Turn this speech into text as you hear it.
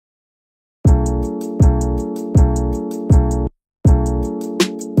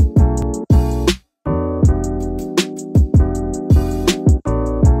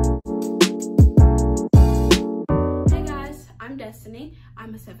Destiny.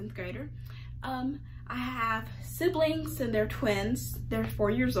 I'm a 7th grader. I have siblings and they're twins. They're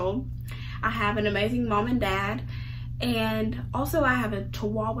 4 years old. I have an amazing mom and dad, and also I have a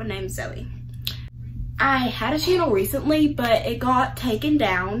chihuahua named Zoe. I had a channel recently, but it got taken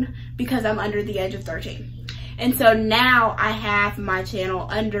down because I'm under the age of 13. And so now I have my channel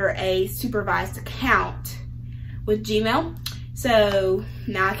under a supervised account with Gmail. So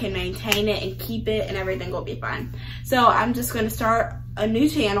now I can maintain it and keep it and everything will be fine. So I'm just gonna start a new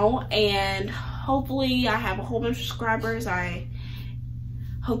channel and hopefully I have a whole bunch of subscribers. I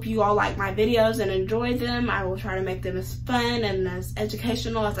hope you all like my videos and enjoy them. I will try to make them as fun and as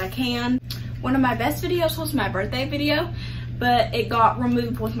educational as I can. One of my best videos was my birthday video, but it got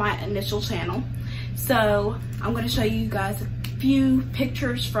removed with my initial channel. So I'm gonna show you guys a few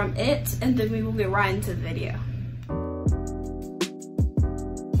pictures from it and then we will get right into the video.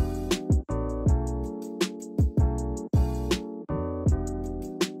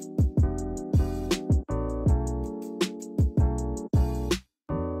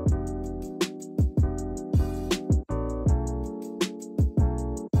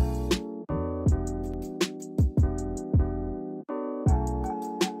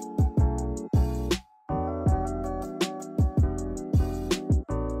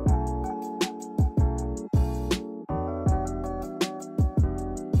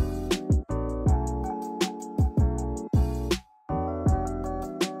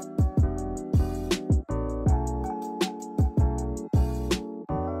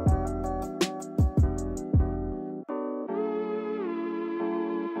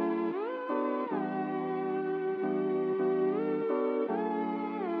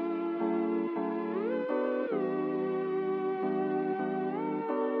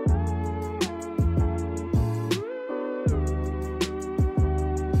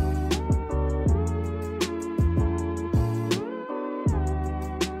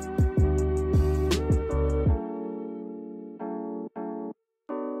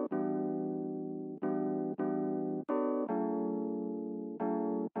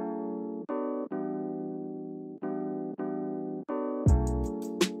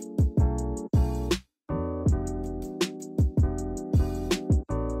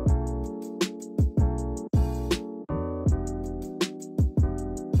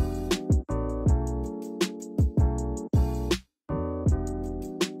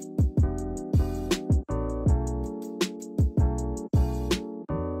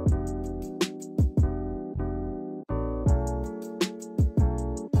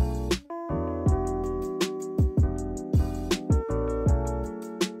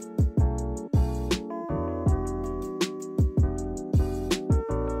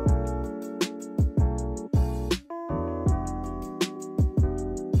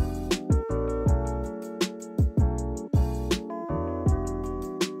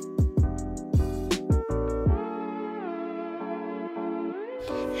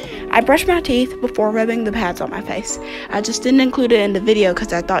 I brushed my teeth before rubbing the pads on my face. I just didn't include it in the video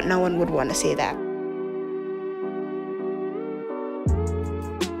because I thought no one would want to see that.